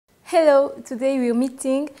Hello, today we're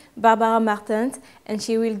meeting Barbara Martens and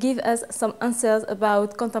she will give us some answers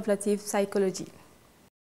about contemplative psychology.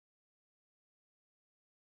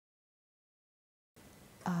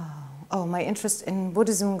 My interest in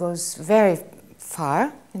Buddhism goes very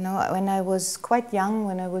far. You know, when I was quite young,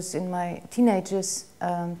 when I was in my teenagers'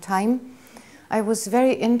 time, I was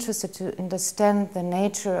very interested to understand the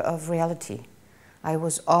nature of reality. I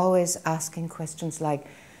was always asking questions like,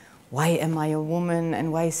 why am I a woman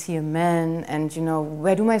and why is he a man? And you know,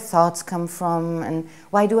 where do my thoughts come from? And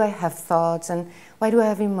why do I have thoughts? And why do I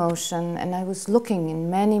have emotion? And I was looking in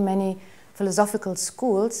many philosophical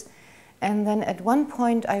schools. And then at one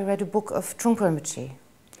point I read a book of Trungpa,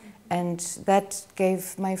 and that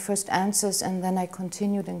gave my first answers, and then I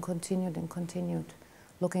continued and continued and continued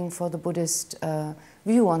looking for the Buddhist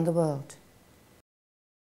view on the world.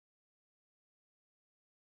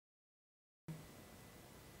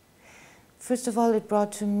 First of all, it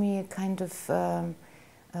brought to me a kind of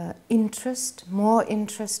interest, more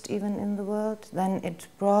interest even in the world. Then it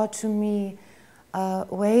brought to me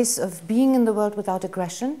ways of being in the world without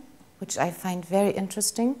aggression, which I find very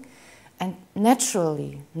interesting, and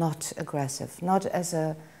naturally not aggressive, not as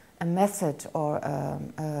a method or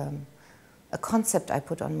a concept I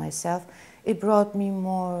put on myself. It brought me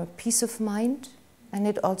more peace of mind, and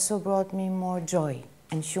it also brought me more joy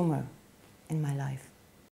and humor in my life.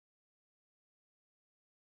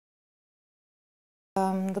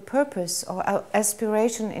 The purpose or our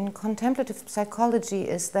aspiration in contemplative psychology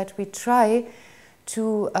is that we try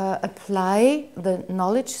to apply the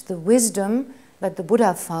knowledge, the wisdom that the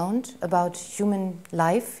Buddha found about human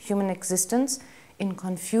life, human existence, in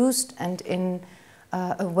confused and in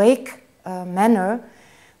awake manner,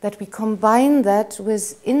 that we combine that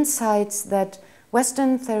with insights that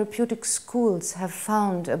Western therapeutic schools have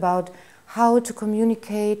found about how to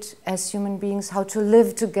communicate as human beings, how to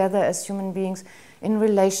live together as human beings, in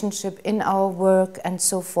relationship, in our work, and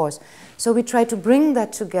so forth. So we try to bring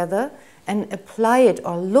that together and apply it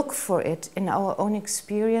or look for it in our own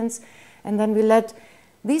experience, and then we let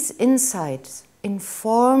these insights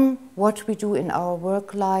inform what we do in our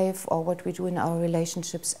work life or what we do in our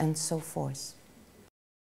relationships and so forth.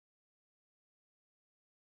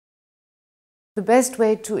 The best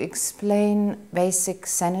way to explain basic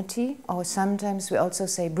sanity, or sometimes we also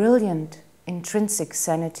say brilliant intrinsic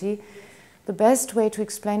sanity, the best way to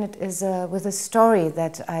explain it is with a story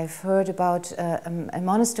that I've heard about a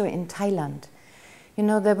monastery in Thailand. You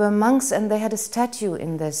know, there were monks and they had a statue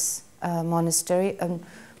in this monastery, a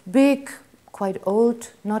big, quite old,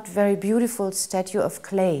 not very beautiful statue of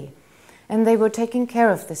clay. And they were taking care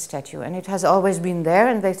of the statue, and it has always been there,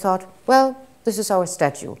 and they thought, well, this is our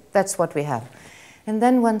statue, that's what we have. And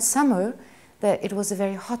then one summer, it was a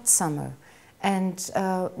very hot summer, and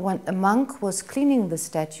a monk was cleaning the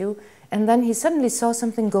statue, and then he suddenly saw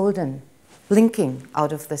something golden blinking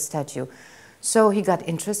out of the statue. So he got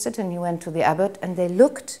interested and he went to the abbot, and they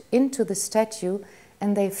looked into the statue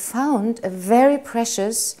and they found a very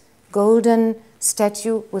precious golden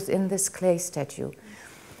statue within this clay statue.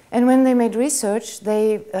 And when they made research,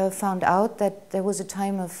 they found out that there was a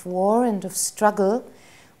time of war and of struggle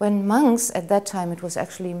when monks, at that time, it was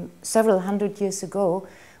actually several hundred years ago,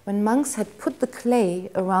 when monks had put the clay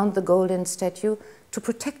around the golden statue to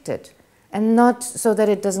protect it, and not so that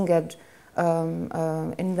it doesn't get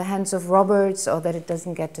in the hands of robbers or that it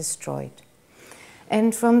doesn't get destroyed.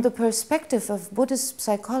 And from the perspective of Buddhist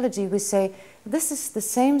psychology, we say this is the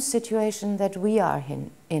same situation that we are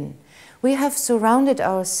in. We have surrounded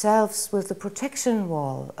ourselves with the protection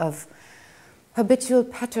wall of habitual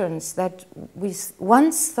patterns that we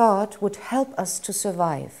once thought would help us to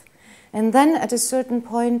survive. And then at a certain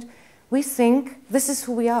point, we think this is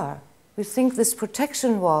who we are. We think this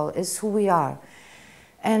protection wall is who we are.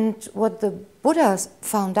 And what the Buddha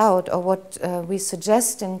found out, or what we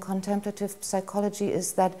suggest in contemplative psychology,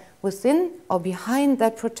 is that within or behind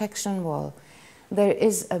that protection wall, there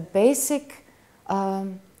is a basic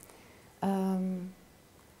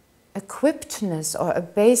equippedness or a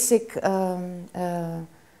basic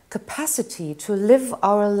capacity to live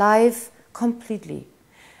our life completely.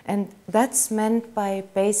 And that's meant by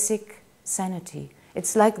basic sanity.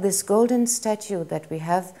 It's like this golden statue that we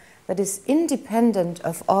have that is independent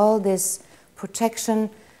of all this protection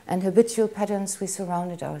and habitual patterns we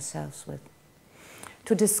surrounded ourselves with.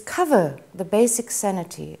 To discover the basic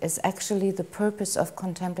sanity is actually the purpose of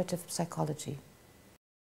contemplative psychology.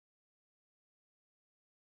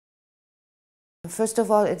 First of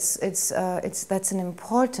all, that's an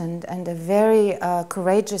important and a very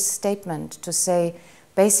courageous statement to say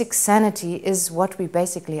basic sanity is what we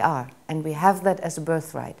basically are, and we have that as a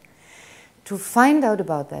birthright. to find out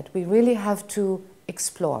about that, we really have to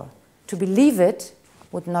explore. To believe it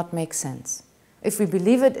would not make sense. If we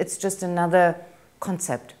believe it, it's just another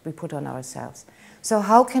concept we put on ourselves. So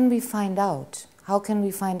how can we find out? How can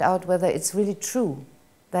we find out whether it's really true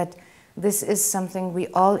that this is something we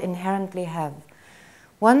all inherently have?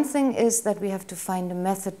 One thing is that we have to find a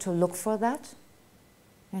method to look for that,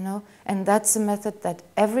 you know, and that's a method that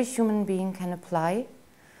every human being can apply.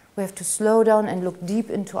 We have to slow down and look deep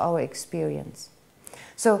into our experience.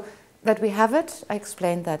 So that we have it, I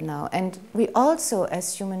explained that now. And we also,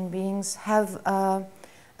 as human beings, have a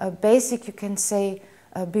basic, you can say,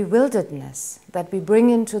 a bewilderedness that we bring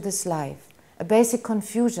into this life, a basic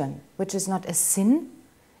confusion, which is not a sin.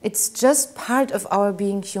 It's just part of our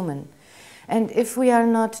being human. And if we are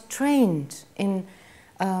not trained in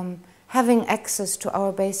having access to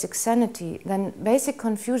our basic sanity, then basic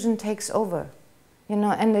confusion takes over. You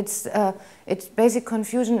know, and it's basic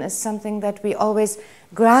confusion is something that we always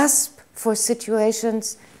grasp for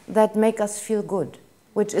situations that make us feel good,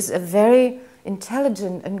 which is a very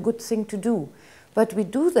intelligent and good thing to do. But we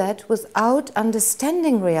do that without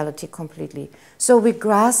understanding reality completely. So we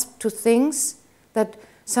grasp to things that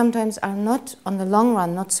sometimes are not, on the long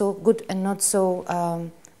run, not so good and not so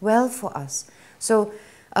well for us. So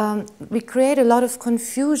we create a lot of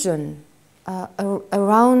confusion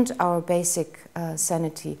around our basic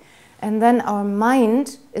sanity. And then our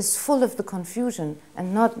mind is full of the confusion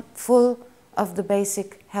and not full of the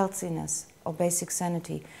basic healthiness or basic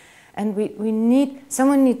sanity. And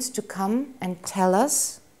someone needs to come and tell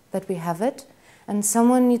us that we have it, and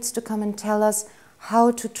someone needs to come and tell us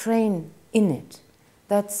how to train in it.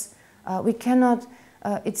 We cannot,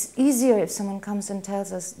 it's easier if someone comes and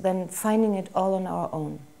tells us than finding it all on our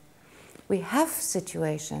own. We have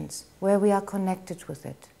situations where we are connected with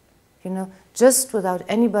it, you know, just without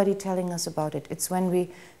anybody telling us about it. It's when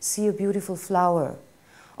we see a beautiful flower,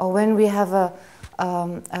 or when we have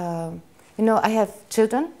you know, I have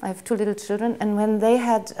children, I have 2 little children, and when they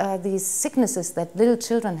had these sicknesses that little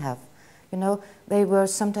children have, you know, they were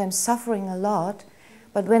sometimes suffering a lot,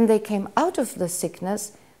 but when they came out of the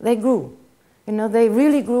sickness, they grew. You know, they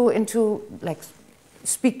really grew into like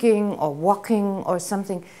speaking or walking or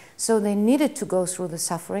something. So they needed to go through the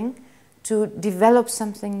suffering to develop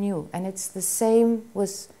something new. And it's the same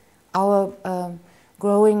with our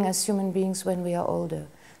growing as human beings when we are older.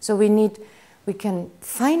 So we can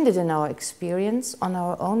find it in our experience on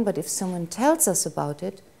our own, but if someone tells us about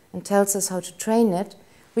it and tells us how to train it,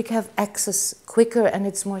 we can have access quicker and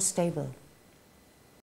it's more stable.